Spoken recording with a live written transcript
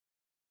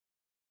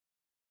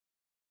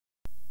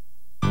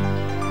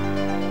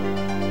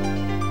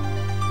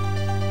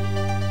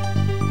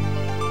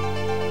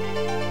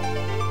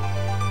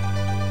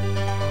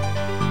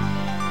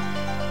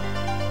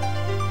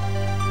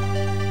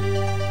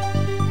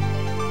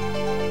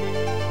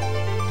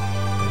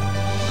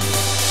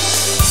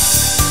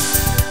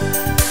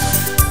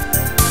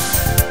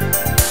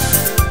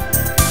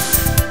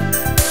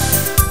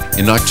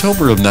In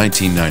October of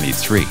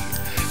 1993,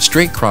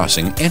 Strait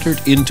Crossing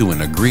entered into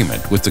an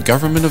agreement with the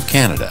Government of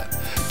Canada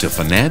to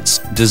finance,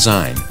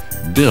 design,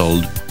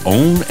 build,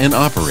 own, and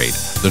operate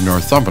the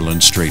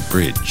Northumberland Strait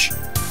Bridge.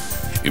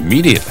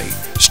 Immediately,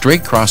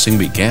 Strait Crossing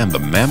began the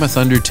mammoth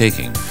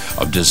undertaking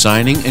of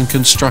designing and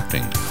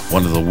constructing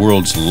one of the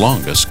world's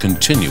longest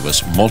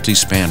continuous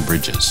multi-span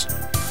bridges.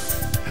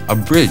 A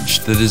bridge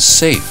that is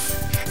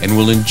safe and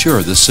will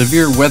endure the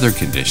severe weather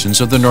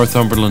conditions of the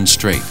Northumberland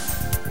Strait.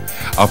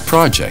 A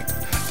project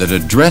that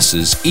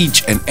addresses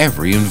each and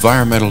every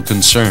environmental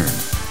concern,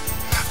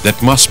 that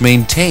must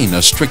maintain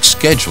a strict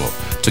schedule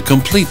to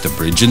complete the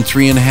bridge in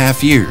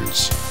 3.5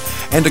 years,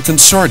 and a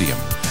consortium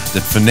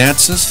that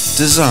finances,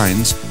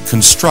 designs,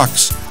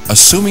 constructs,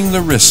 assuming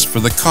the risks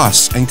for the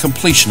costs and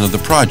completion of the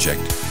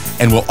project,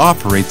 and will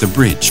operate the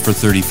bridge for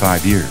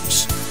 35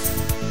 years.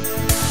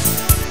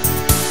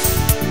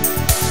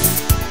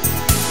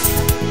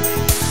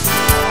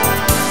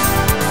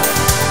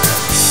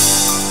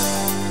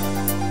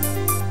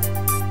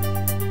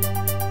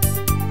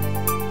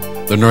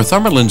 The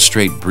Northumberland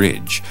Strait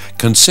Bridge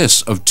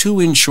consists of 2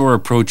 inshore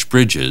approach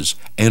bridges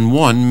and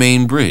 1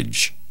 main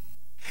bridge.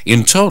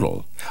 In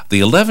total,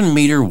 the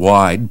 11-meter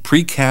wide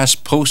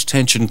precast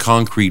post-tension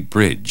concrete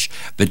bridge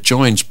that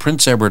joins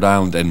Prince Edward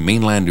Island and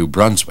mainland New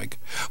Brunswick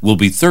will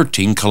be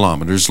 13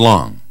 kilometers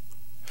long.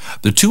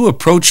 The 2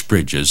 approach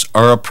bridges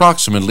are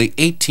approximately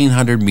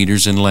 1,800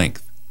 meters in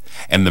length,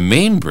 and the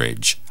main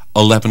bridge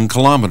 11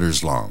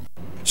 kilometers long.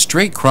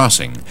 Strait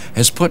Crossing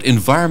has put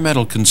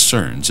environmental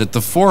concerns at the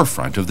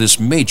forefront of this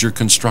major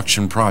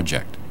construction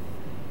project.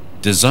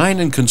 Design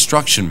and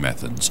construction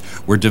methods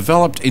were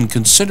developed in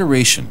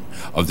consideration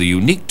of the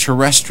unique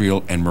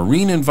terrestrial and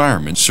marine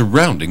environment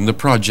surrounding the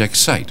project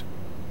site.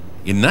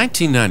 In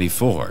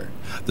 1994,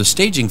 the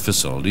staging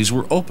facilities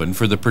were opened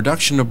for the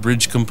production of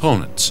bridge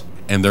components,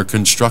 and their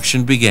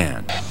construction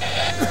began.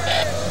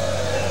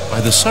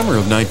 By the summer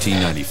of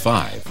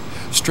 1995,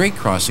 Strait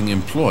Crossing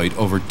employed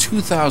over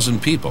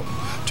 2,000 people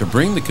to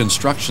bring the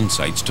construction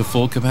sites to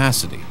full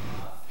capacity.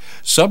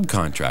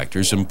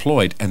 Subcontractors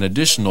employed an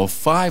additional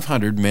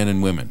 500 men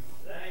and women.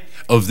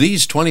 Of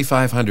these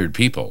 2,500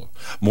 people,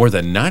 more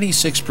than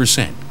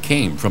 96%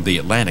 came from the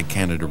Atlantic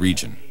Canada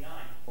region.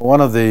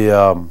 One of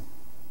the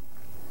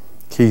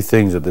key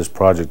things that this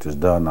project has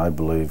done, I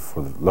believe,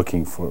 for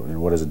looking for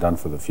what has it done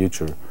for the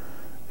future,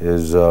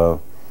 is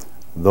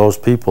those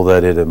people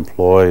that it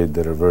employed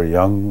that are very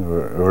young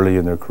or early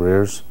in their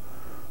careers,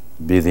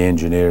 be the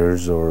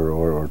engineers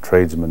or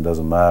tradesmen,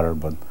 doesn't matter,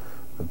 but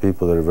the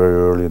people that are very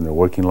early in their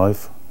working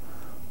life,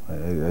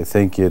 I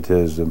think it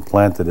has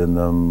implanted in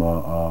them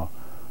an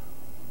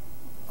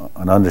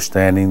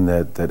understanding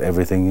that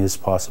everything is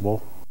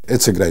possible.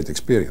 It's a great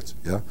experience,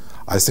 yeah.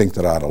 I think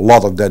there are a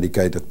lot of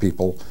dedicated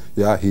people,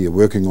 yeah, here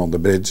working on the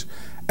bridge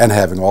and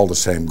having all the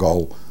same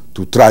goal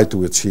to try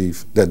to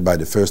achieve that by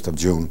the 1st of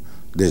June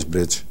this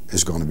bridge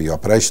is going to be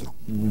operational.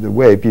 The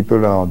way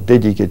people are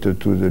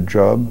dedicated to the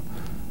job,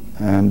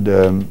 and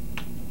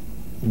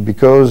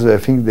because I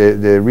think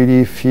they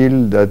really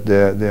feel that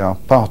they are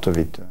part of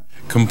it.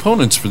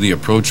 Components for the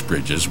approach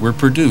bridges were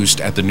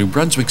produced at the New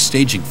Brunswick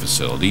staging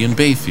facility in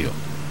Bayfield.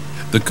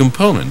 The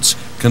components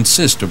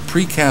consist of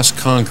precast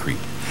concrete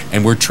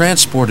and were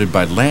transported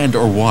by land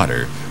or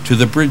water to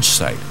the bridge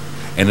site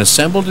and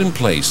assembled in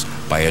place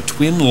by a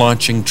twin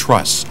launching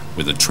truss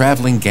with a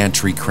traveling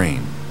gantry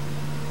crane.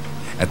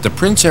 At the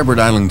Prince Edward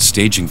Island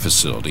staging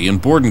facility in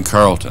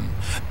Borden-Carleton,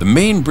 the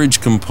main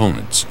bridge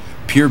components,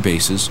 pier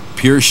bases,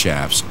 pier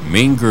shafts,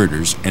 main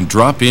girders, and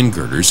drop-in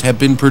girders have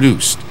been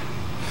produced.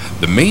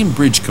 The main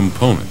bridge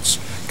components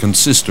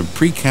consist of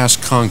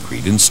precast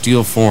concrete and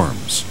steel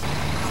forms.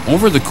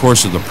 Over the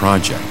course of the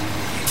project,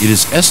 it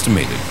is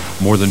estimated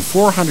more than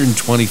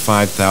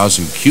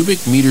 425,000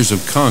 cubic meters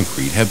of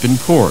concrete have been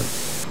poured,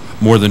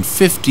 more than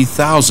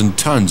 50,000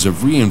 tons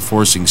of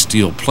reinforcing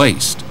steel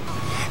placed,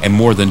 and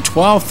more than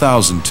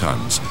 12,000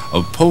 tons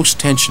of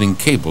post-tensioning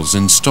cables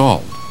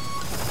installed.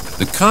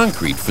 The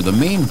concrete for the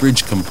main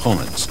bridge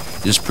components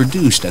is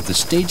produced at the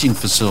staging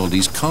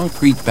facility's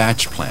concrete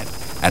batch plant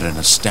at an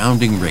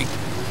astounding rate.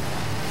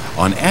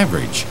 On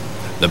average,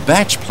 the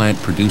batch plant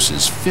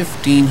produces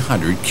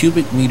 1,500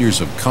 cubic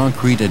meters of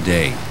concrete a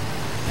day.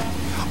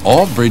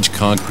 All bridge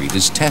concrete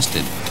is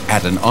tested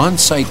at an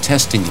on-site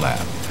testing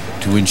lab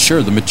to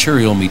ensure the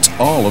material meets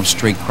all of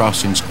Strait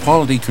Crossing's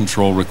quality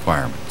control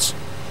requirements.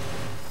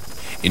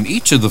 In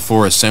each of the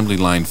 4 assembly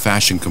line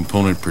fashion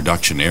component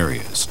production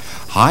areas,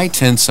 high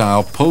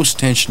tensile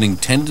post-tensioning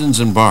tendons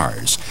and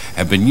bars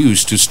have been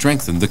used to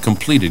strengthen the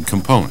completed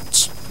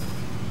components.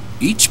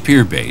 Each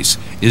pier base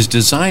is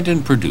designed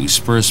and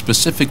produced for a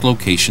specific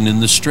location in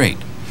the strait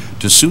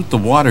to suit the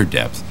water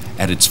depth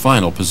at its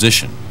final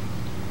position.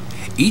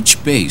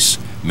 Each base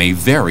may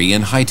vary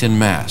in height and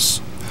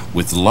mass,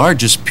 with the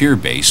largest pier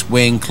base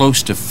weighing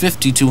close to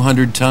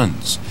 5,200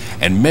 tons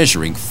and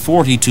measuring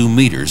 42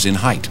 meters in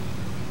height.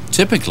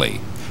 Typically,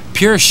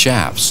 pier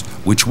shafts,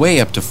 which weigh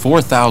up to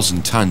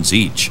 4,000 tons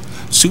each,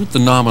 suit the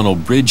nominal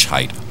bridge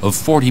height of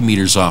 40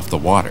 meters off the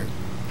water.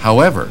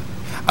 However,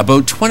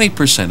 About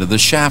 20% of the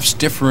shafts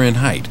differ in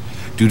height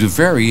due to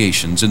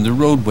variations in the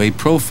roadway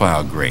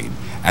profile grade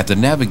at the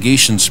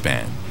navigation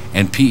span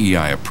and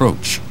PEI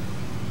approach.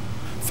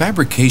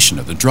 Fabrication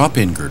of the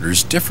drop-in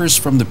girders differs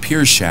from the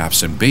pier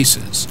shafts and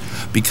bases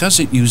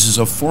because it uses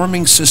a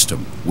forming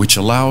system which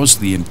allows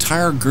the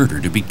entire girder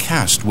to be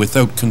cast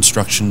without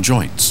construction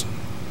joints.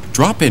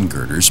 Drop-in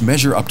girders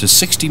measure up to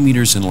 60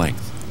 meters in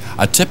length.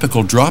 A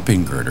typical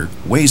drop-in girder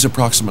weighs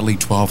approximately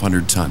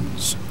 1,200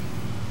 tons.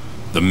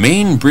 The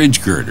main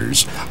bridge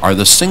girders are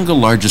the single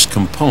largest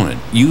component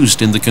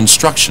used in the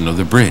construction of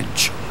the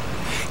bridge.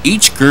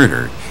 Each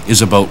girder is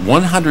about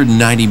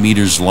 190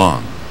 meters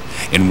long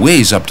and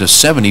weighs up to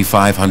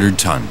 7,500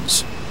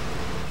 tons.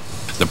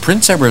 The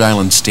Prince Edward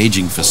Island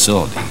staging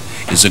facility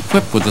is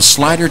equipped with a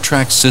slider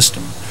track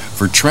system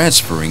for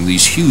transferring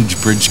these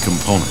huge bridge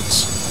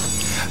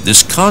components.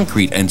 This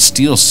concrete and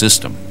steel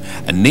system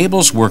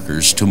enables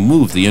workers to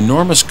move the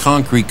enormous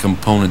concrete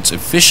components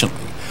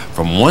efficiently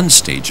from one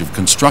stage of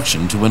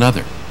construction to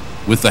another.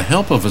 With the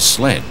help of a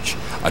sledge,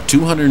 a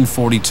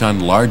 240-ton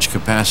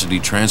large-capacity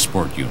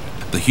transport unit,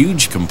 the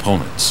huge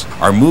components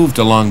are moved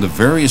along the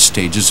various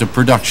stages of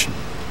production,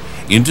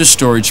 into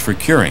storage for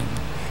curing,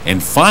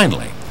 and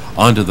finally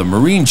onto the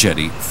marine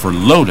jetty for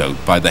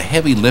loadout by the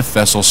heavy lift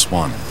vessel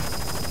Swannon.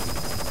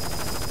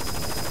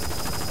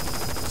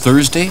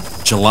 Thursday,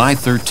 July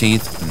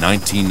 13th,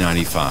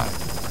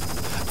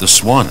 1995. The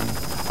Swannon,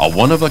 a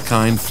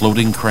one-of-a-kind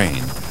floating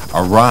crane,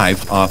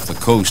 arrived off the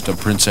coast of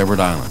Prince Edward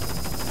Island.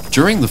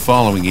 During the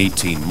following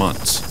 18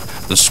 months,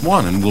 the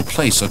Swannon will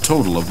place a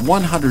total of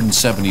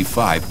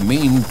 175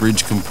 main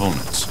bridge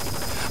components,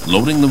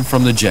 loading them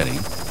from the jetty,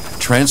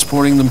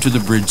 transporting them to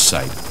the bridge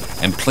site,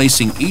 and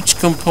placing each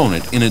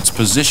component in its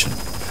position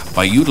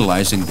by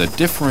utilizing the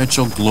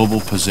differential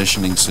global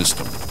positioning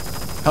system.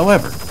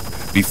 However,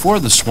 before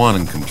the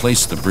Swannon can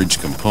place the bridge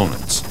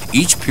components,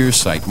 each pier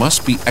site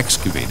must be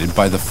excavated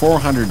by the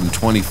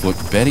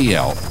 420-foot Betty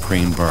L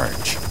crane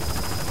barge.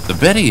 The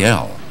Betty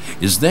L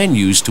is then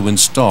used to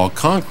install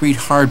concrete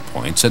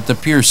hardpoints at the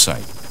pier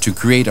site to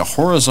create a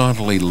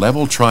horizontally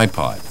level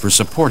tripod for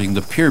supporting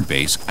the pier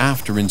base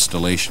after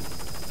installation.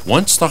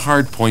 Once the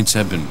hardpoints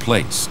have been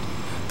placed,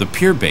 the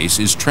pier base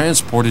is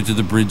transported to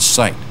the bridge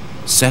site,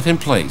 set in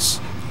place,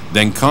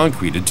 then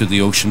concreted to the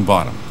ocean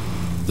bottom.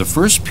 The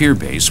first pier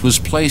base was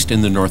placed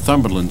in the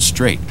Northumberland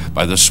Strait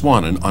by the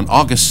Swannon on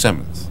August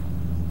 7th.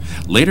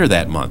 Later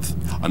that month,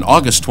 on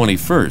August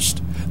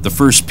 21st, the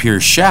first pier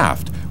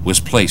shaft was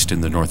placed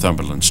in the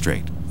Northumberland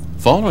Strait.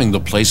 Following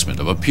the placement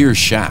of a pier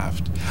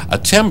shaft, a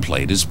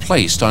template is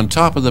placed on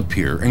top of the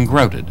pier and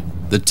grouted.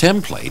 The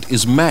template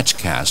is match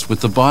cast with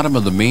the bottom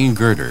of the main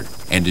girder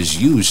and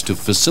is used to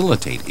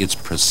facilitate its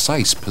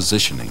precise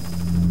positioning.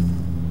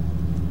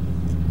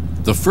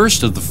 The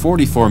first of the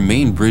 44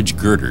 main bridge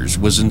girders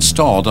was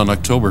installed on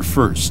October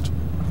 1st.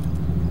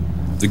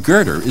 The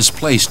girder is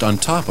placed on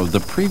top of the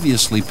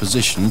previously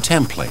positioned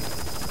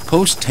template.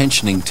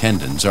 Post-tensioning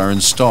tendons are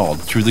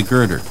installed through the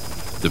girder,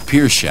 the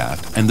pier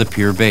shaft, and the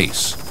pier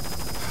base.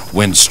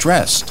 When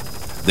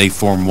stressed, they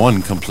form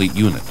one complete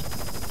unit.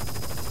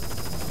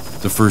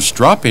 The first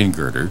drop-in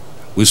girder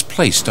was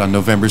placed on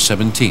November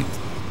 17th.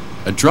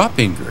 A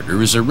drop-in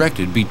girder is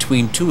erected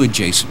between two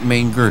adjacent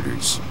main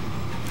girders.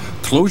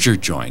 Closure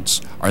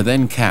joints are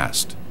then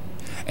cast,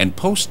 and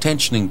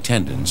post-tensioning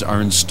tendons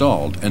are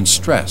installed and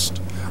stressed,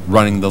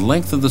 running the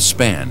length of the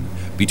span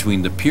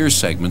between the pier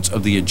segments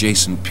of the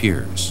adjacent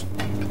piers.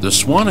 The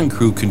Swannon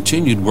crew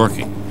continued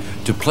working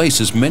to place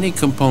as many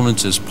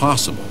components as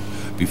possible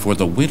before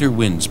the winter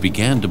winds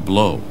began to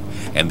blow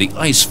and the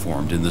ice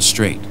formed in the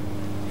strait.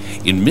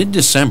 In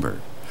mid-December,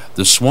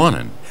 the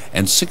Swannon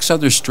and 6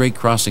 other strait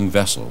crossing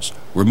vessels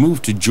were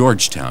moved to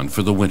Georgetown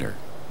for the winter.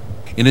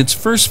 In its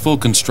first full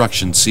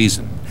construction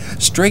season,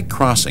 Strait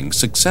Crossing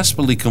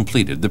successfully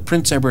completed the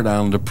Prince Edward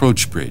Island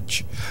approach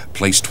bridge,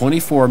 placed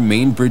 24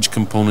 main bridge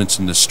components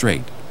in the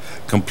strait,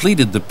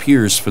 completed the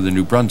piers for the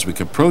New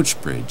Brunswick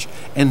approach bridge,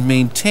 and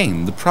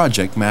maintained the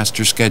project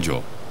master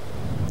schedule.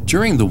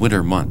 During the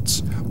winter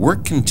months,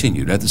 work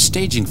continued at the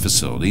staging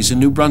facilities in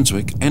New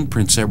Brunswick and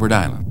Prince Edward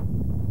Island.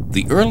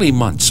 The early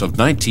months of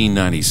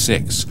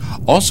 1996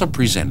 also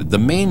presented the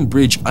main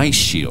bridge ice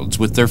shields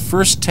with their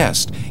first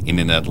test in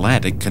an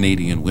Atlantic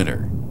Canadian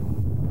winter.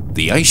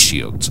 The ice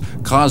shields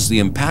caused the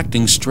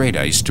impacting strait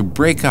ice to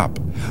break up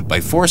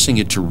by forcing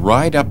it to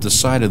ride up the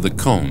side of the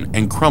cone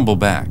and crumble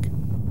back.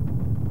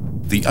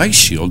 The ice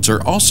shields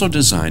are also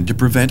designed to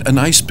prevent an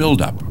ice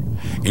buildup,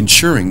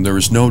 ensuring there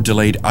is no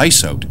delayed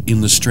ice out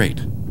in the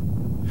strait.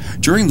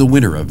 During the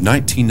winter of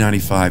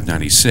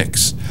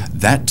 1995-96,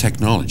 that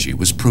technology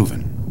was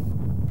proven.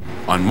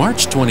 On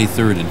March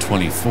 23rd and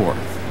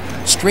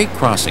 24th, Strait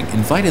Crossing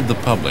invited the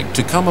public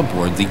to come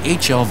aboard the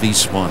HLV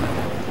Swannon.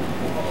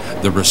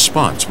 The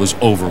response was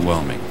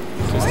overwhelming.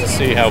 Just to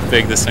see how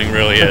big this thing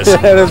really is.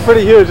 Yeah, it's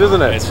pretty huge,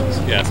 isn't it?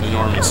 It's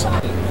enormous.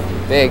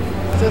 Big.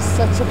 Just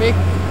such a big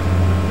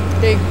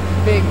thing.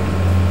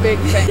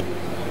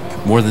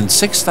 More than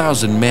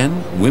 6,000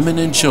 men, women,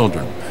 and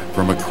children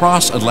from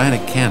across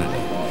Atlantic Canada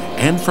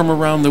and from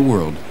around the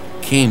world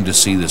came to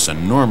see this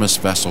enormous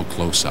vessel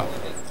close up.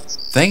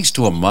 Thanks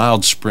to a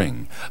mild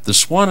spring, the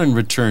Swannon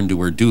returned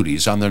to her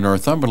duties on the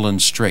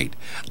Northumberland Strait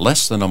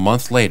less than a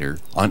month later,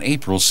 on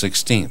April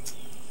 16th.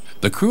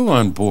 The crew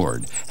on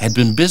board had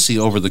been busy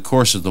over the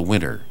course of the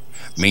winter,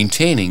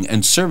 maintaining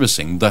and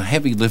servicing the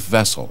heavy lift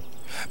vessel,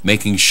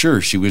 making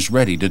sure she was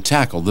ready to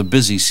tackle the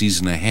busy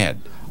season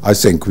ahead. I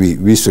think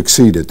we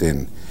succeeded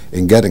in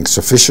getting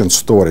sufficient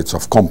storage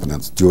of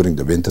components during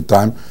the winter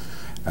time,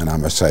 and I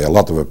must say a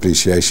lot of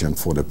appreciation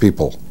for the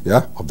people,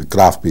 of the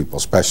craft people,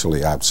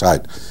 especially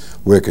outside,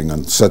 working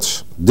on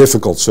such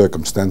difficult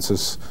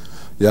circumstances,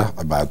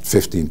 about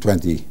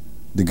 15-20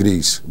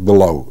 degrees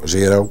below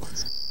zero.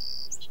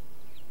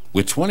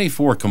 With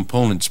 24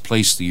 components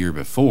placed the year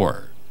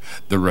before,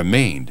 there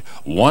remained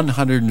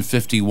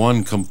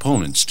 151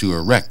 components to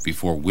erect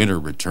before winter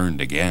returned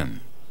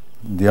again.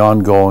 The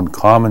ongoing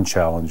common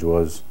challenge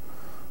was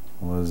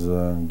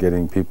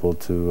getting people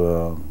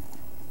to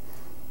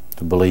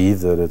believe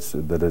that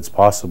it's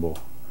possible,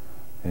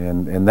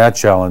 and that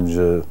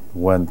challenge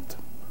went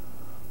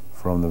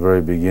from the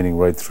very beginning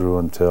right through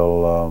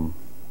until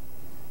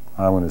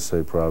I'm going to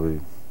say probably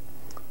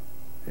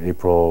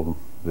April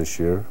this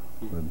year.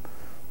 And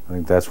I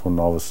think that's when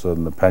all of a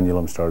sudden the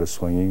pendulum started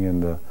swinging,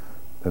 and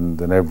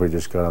then everybody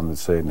just got on to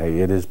saying, hey,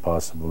 it is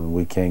possible, and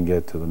we can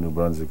get to the New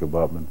Brunswick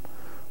abutment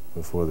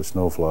before the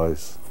snow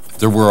flies.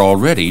 There were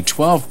already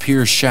 12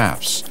 pier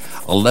shafts,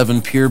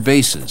 11 pier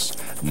bases,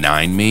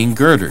 9 main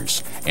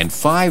girders, and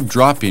 5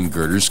 drop-in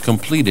girders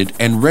completed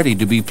and ready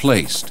to be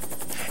placed,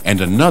 and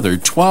another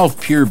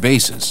 12 pier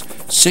bases,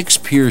 6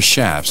 pier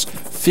shafts,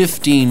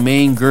 15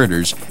 main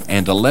girders,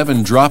 and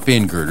 11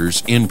 drop-in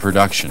girders in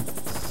production.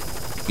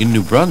 In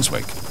New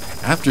Brunswick,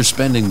 after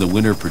spending the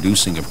winter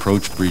producing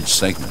approach bridge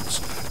segments,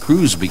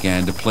 crews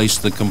began to place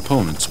the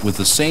components with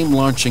the same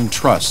launching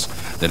truss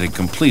that had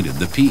completed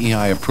the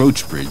PEI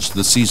approach bridge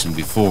the season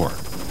before.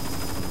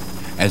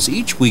 As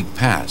each week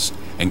passed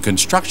and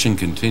construction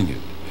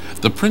continued,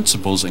 the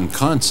principles and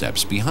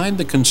concepts behind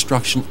the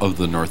construction of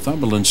the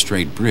Northumberland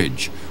Strait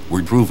Bridge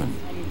were proven.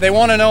 They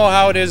want to know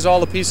how it is all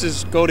the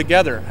pieces go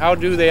together. How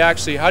do you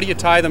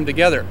tie them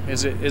together?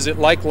 Is it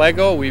like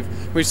Lego?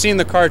 We've seen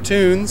the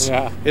cartoons.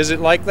 Yeah. Is it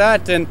like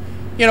that? And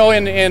you know,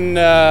 in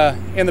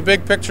the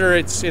big picture,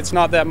 it's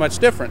not that much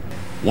different.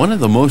 One of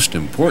the most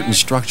important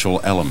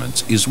structural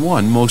elements is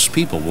one most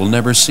people will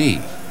never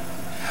see.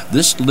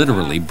 This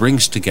literally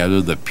brings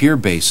together the pier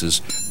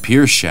bases,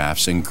 pier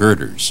shafts, and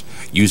girders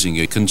using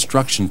a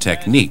construction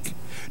technique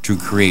to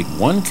create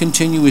one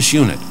continuous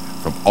unit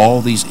from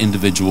all these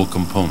individual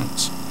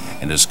components,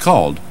 and is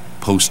called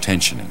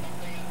post-tensioning.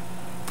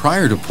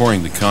 Prior to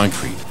pouring the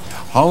concrete,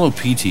 hollow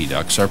PT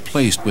ducts are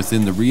placed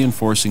within the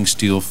reinforcing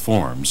steel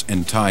forms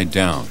and tied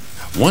down.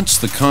 Once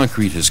the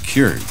concrete is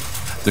cured,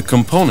 the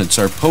components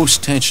are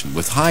post-tensioned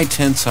with high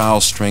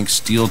tensile strength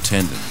steel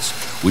tendons,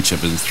 which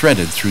have been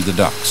threaded through the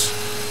ducts.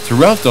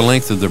 Throughout the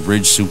length of the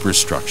bridge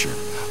superstructure,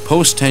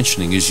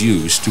 post-tensioning is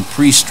used to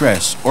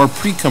pre-stress or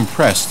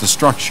pre-compress the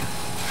structure,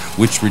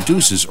 which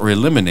reduces or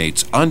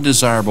eliminates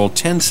undesirable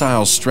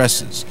tensile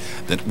stresses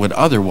that would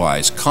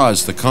otherwise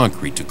cause the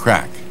concrete to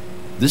crack.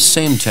 This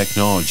same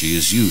technology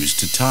is used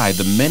to tie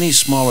the many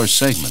smaller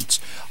segments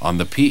on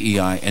the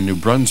PEI and New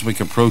Brunswick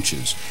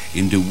approaches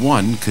into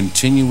one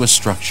continuous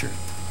structure.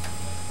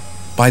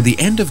 By the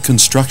end of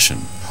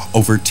construction,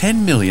 over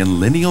 10 million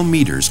lineal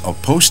meters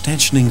of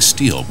post-tensioning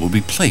steel will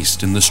be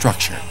placed in the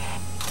structure.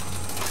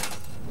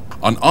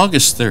 On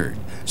August 3rd,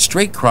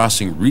 Strait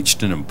Crossing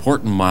reached an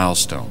important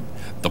milestone,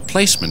 the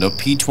placement of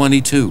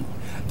P-22,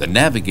 the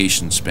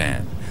navigation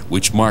span,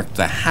 which marked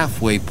the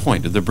halfway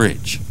point of the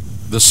bridge.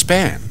 The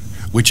span,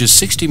 which is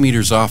 60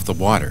 meters off the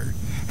water,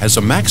 has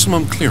a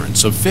maximum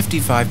clearance of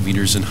 55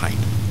 meters in height.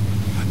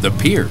 The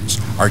piers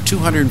are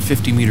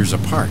 250 meters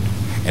apart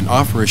and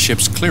offer a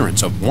ship's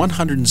clearance of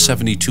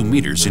 172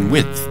 meters in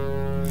width.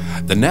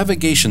 The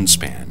navigation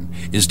span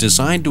is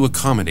designed to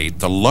accommodate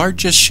the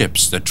largest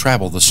ships that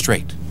travel the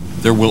strait.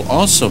 There will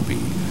also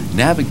be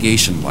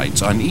navigation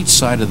lights on each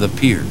side of the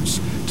piers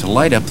to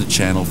light up the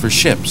channel for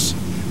ships,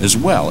 as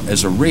well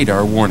as a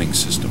radar warning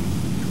system.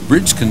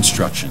 Bridge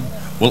construction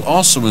will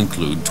also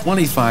include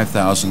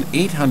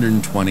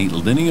 25,820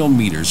 lineal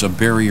meters of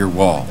barrier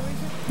wall.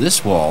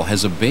 This wall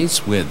has a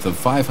base width of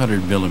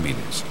 500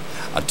 millimeters,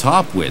 a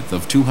top width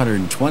of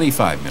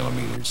 225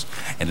 millimeters,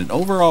 and an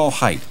overall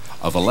height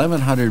of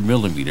 1,100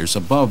 millimeters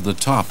above the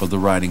top of the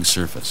riding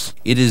surface.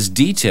 It is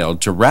detailed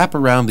to wrap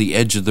around the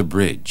edge of the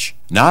bridge,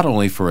 not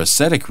only for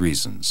aesthetic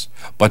reasons,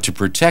 but to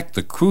protect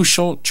the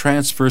crucial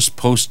transverse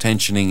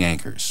post-tensioning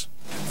anchors.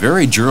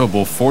 Very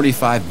durable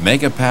 45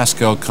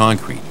 megapascal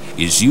concrete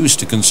is used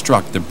to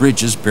construct the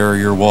bridge's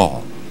barrier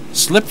wall.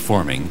 Slip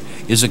forming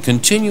is a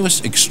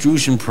continuous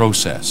extrusion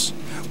process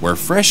where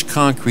fresh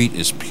concrete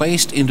is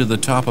placed into the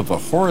top of a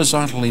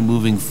horizontally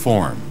moving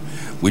form,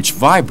 which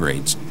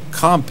vibrates,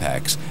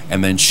 compacts,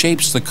 and then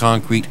shapes the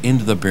concrete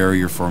into the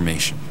barrier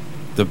formation.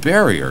 The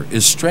barrier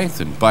is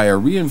strengthened by a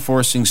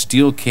reinforcing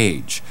steel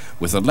cage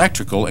with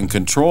electrical and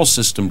control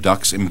system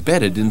ducts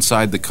embedded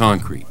inside the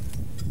concrete.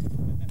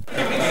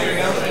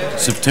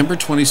 September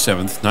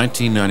 27,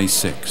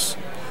 1996.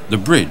 The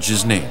bridge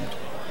is named.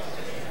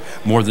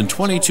 More than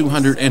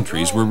 2,200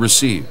 entries were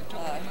received.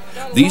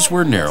 These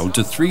were narrowed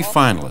to 3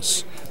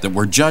 finalists that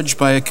were judged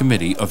by a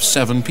committee of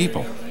 7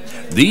 people.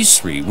 These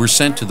 3 were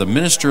sent to the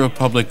Minister of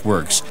Public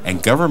Works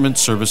and Government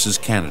Services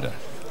Canada,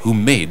 who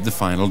made the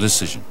final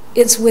decision.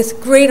 It's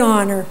with great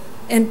honor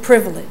and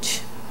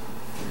privilege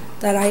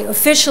that I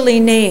officially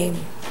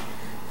name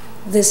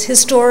this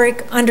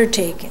historic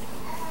undertaking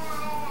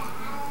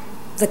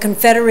the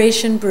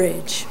Confederation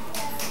Bridge,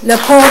 le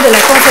pont de la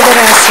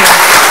Confédération.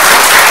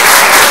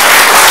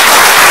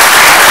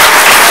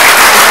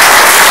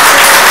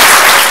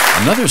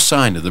 Another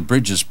sign of the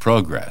bridge's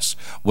progress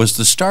was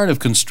the start of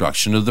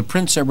construction of the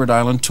Prince Edward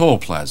Island Toll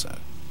Plaza.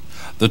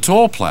 The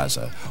toll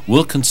plaza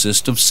will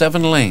consist of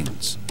 7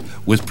 lanes,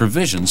 with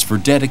provisions for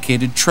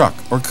dedicated truck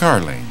or car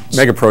lanes.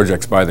 Mega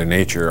projects by their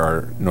nature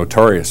are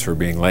notorious for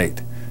being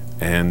late,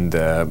 and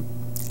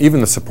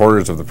even the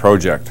supporters of the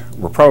project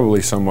were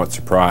probably somewhat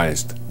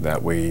surprised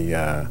that we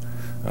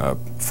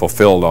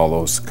fulfilled all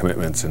those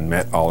commitments and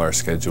met all our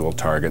scheduled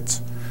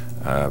targets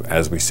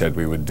as we said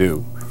we would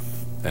do.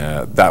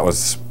 That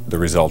was the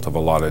result of a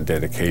lot of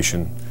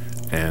dedication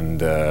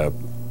and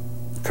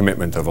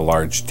commitment of a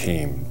large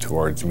team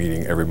towards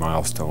meeting every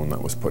milestone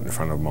that was put in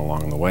front of them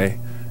along the way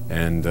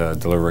and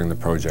delivering the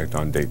project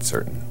on date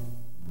certain.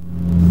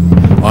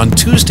 On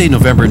Tuesday,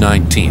 November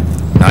 19,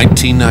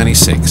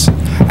 1996,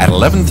 at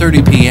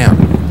 11:30 p.m.,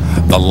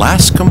 the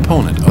last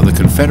component of the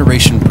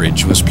Confederation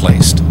Bridge was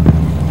placed.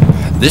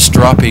 This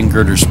drop-in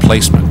girder's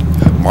placement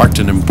marked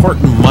an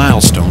important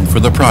milestone for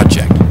the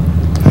project.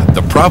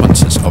 The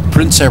provinces of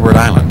Prince Edward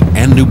Island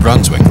and New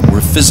Brunswick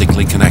were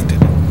physically connected.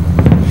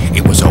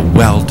 It was a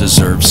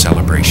well-deserved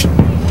celebration.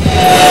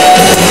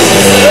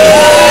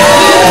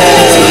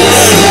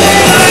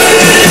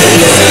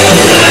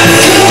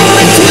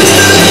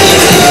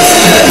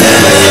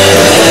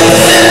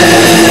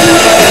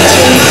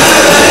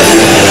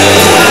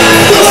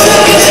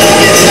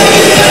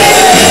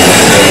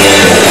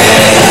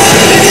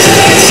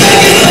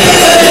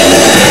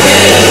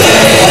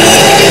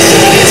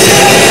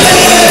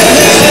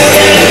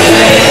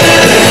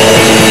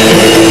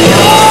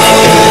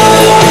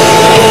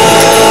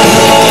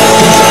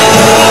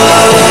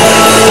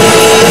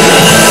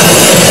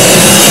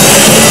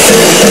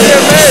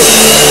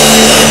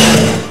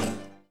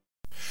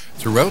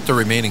 Throughout the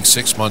remaining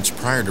 6 months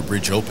prior to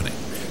bridge opening,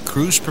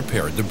 crews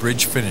prepared the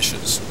bridge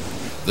finishes.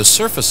 The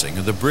surfacing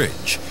of the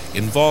bridge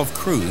involved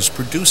crews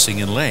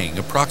producing and laying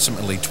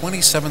approximately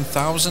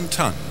 27,000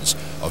 tons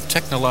of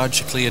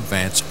technologically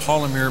advanced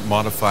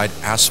polymer-modified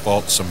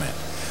asphalt cement,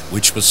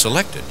 which was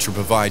selected to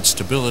provide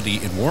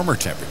stability in warmer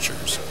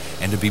temperatures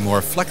and to be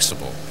more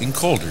flexible in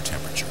colder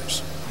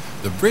temperatures.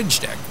 The bridge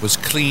deck was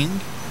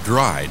cleaned,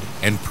 dried,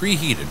 and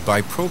preheated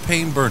by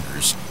propane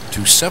burners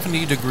to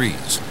 70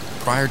 degrees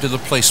prior to the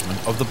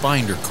placement of the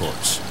binder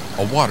course,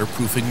 a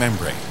waterproofing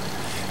membrane,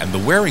 and the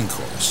wearing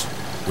course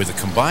with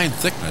a combined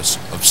thickness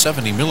of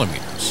 70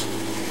 millimeters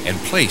and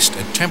placed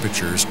at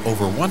temperatures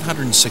over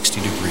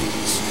 160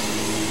 degrees.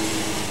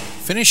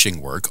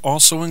 Finishing work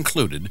also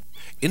included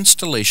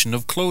installation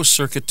of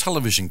closed-circuit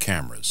television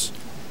cameras,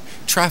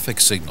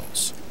 traffic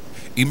signals,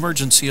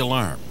 emergency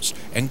alarms,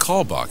 and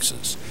call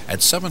boxes at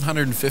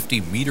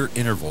 750-meter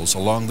intervals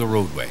along the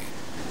roadway.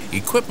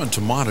 Equipment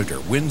to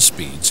monitor wind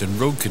speeds and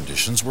road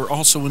conditions were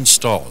also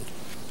installed,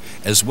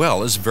 as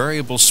well as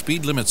variable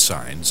speed limit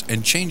signs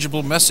and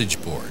changeable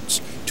message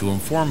boards to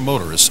inform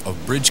motorists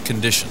of bridge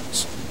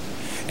conditions,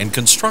 and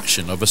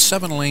construction of a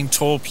 7-lane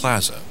toll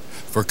plaza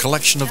for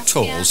collection of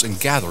tolls and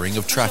gathering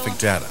of traffic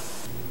data.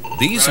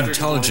 These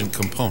intelligent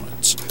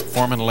components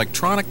form an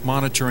electronic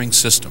monitoring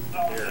system,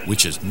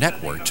 which is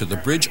networked to the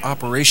Bridge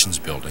Operations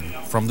Building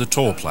from the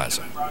toll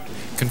plaza.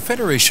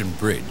 Confederation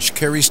Bridge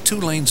carries 2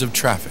 lanes of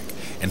traffic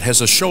and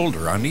has a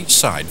shoulder on each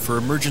side for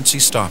emergency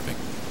stopping.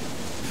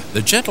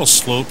 The gentle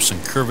slopes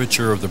and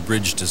curvature of the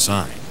bridge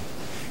design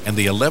and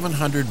the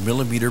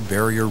 1,100-millimeter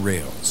barrier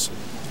rails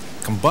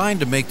combine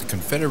to make the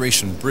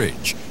Confederation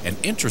Bridge an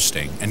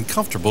interesting and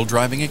comfortable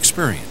driving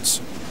experience.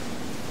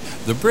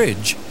 The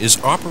bridge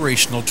is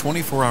operational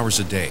 24 hours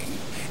a day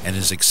and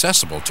is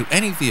accessible to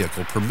any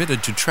vehicle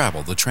permitted to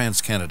travel the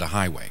Trans-Canada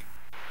Highway.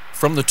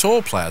 From the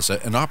toll plaza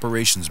and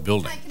operations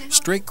building,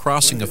 straight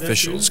crossing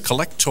officials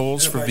collect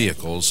tolls for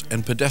vehicles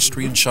and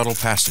pedestrian shuttle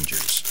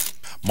passengers,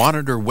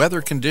 monitor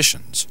weather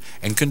conditions,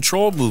 and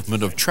control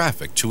movement of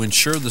traffic to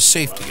ensure the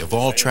safety of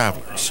all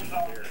travelers.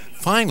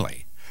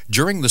 Finally,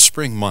 during the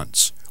spring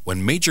months,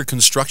 when major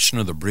construction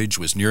of the bridge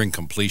was nearing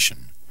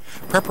completion,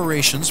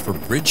 preparations for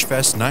Bridge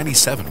Fest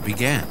 97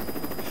 began,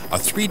 a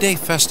 3-day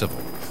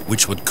festival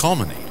which would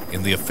culminate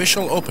in the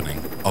official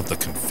opening of the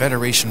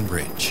Confederation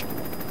Bridge.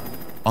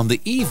 On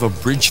the eve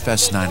of Bridge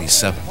Fest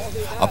 97,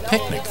 a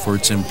picnic for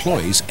its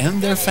employees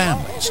and their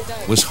families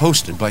was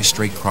hosted by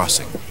Straight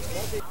Crossing.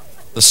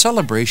 The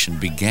celebration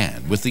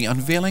began with the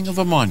unveiling of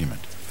a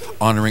monument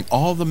honoring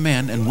all the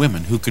men and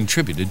women who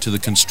contributed to the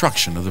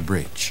construction of the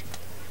bridge.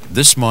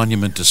 This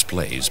monument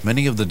displays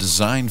many of the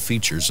design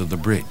features of the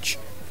bridge,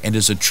 and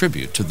is a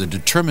tribute to the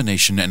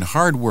determination and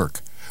hard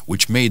work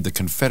which made the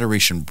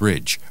Confederation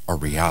Bridge a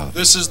reality.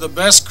 This is the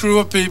best crew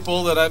of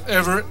people that I've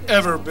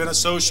ever been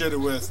associated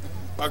with.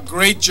 A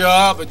great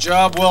job, a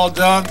job well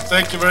done.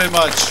 Thank you very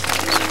much.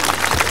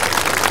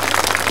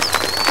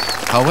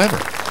 However,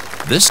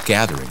 this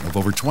gathering of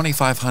over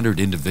 2,500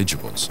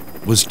 individuals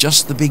was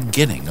just the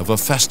beginning of a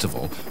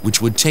festival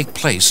which would take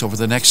place over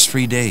the next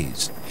 3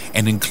 days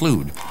and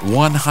include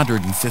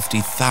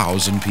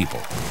 150,000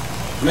 people.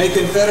 May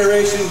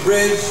Confederation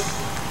Bridge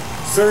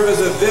serve as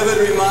a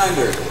vivid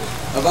reminder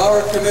of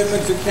our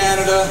commitment to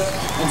Canada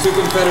and to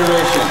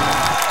Confederation.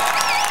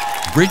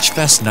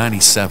 Bridgefest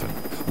 97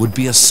 would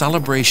be a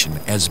celebration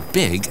as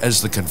big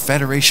as the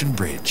Confederation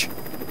Bridge.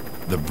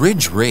 The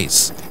Bridge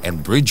Race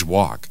and Bridge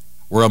Walk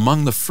were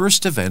among the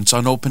first events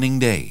on opening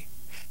day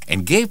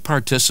and gave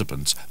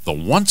participants the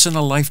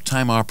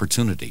once-in-a-lifetime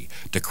opportunity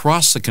to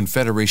cross the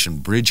Confederation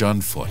Bridge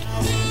on foot.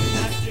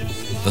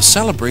 The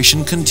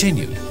celebration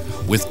continued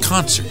with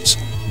concerts,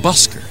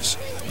 buskers,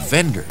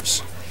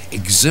 vendors,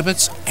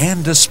 exhibits,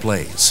 and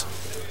displays.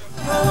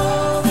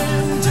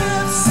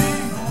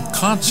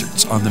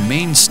 Concerts on the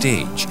main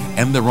stage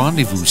and the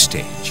rendezvous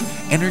stage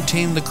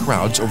entertained the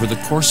crowds over the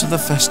course of the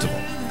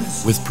festival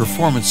with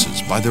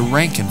performances by the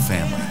Rankin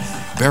family,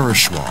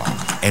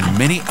 Barishaw, and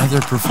many other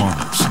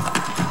performers.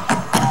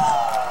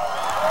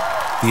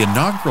 The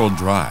inaugural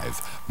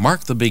drive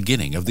marked the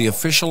beginning of the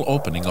official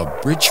opening of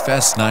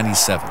Bridgefest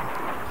 97,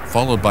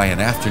 followed by an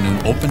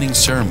afternoon opening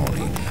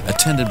ceremony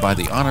attended by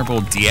the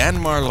Honorable Deanne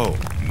Marleau,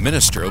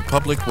 Minister of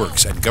Public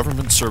Works and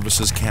Government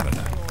Services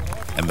Canada,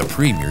 and the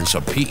Premiers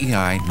of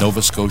PEI,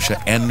 Nova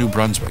Scotia, and New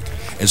Brunswick,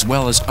 as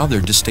well as other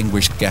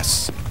distinguished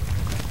guests.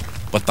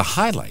 But the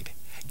highlight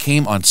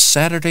came on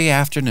Saturday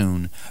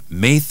afternoon,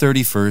 May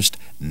 31st,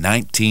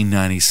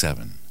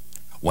 1997,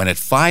 when at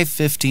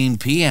 5:15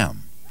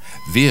 p.m.,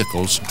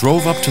 vehicles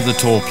drove up to the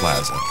toll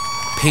plaza,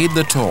 paid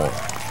the toll,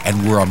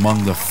 and were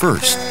among the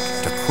first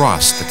to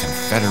cross the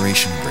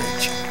Confederation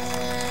Bridge.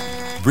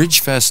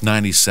 Bridgefest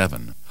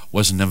 97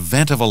 was an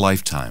event of a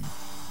lifetime,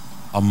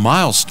 a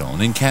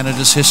milestone in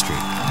Canada's history,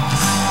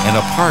 and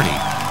a party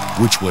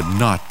which would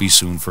not be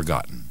soon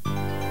forgotten.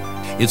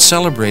 It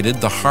celebrated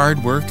the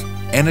hard work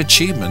and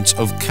achievements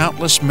of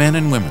countless men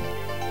and women,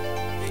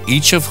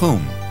 each of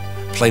whom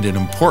played an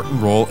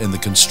important role in the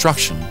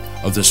construction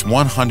of this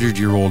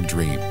 100-year-old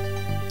dream,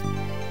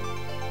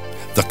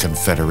 the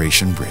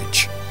Confederation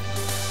Bridge.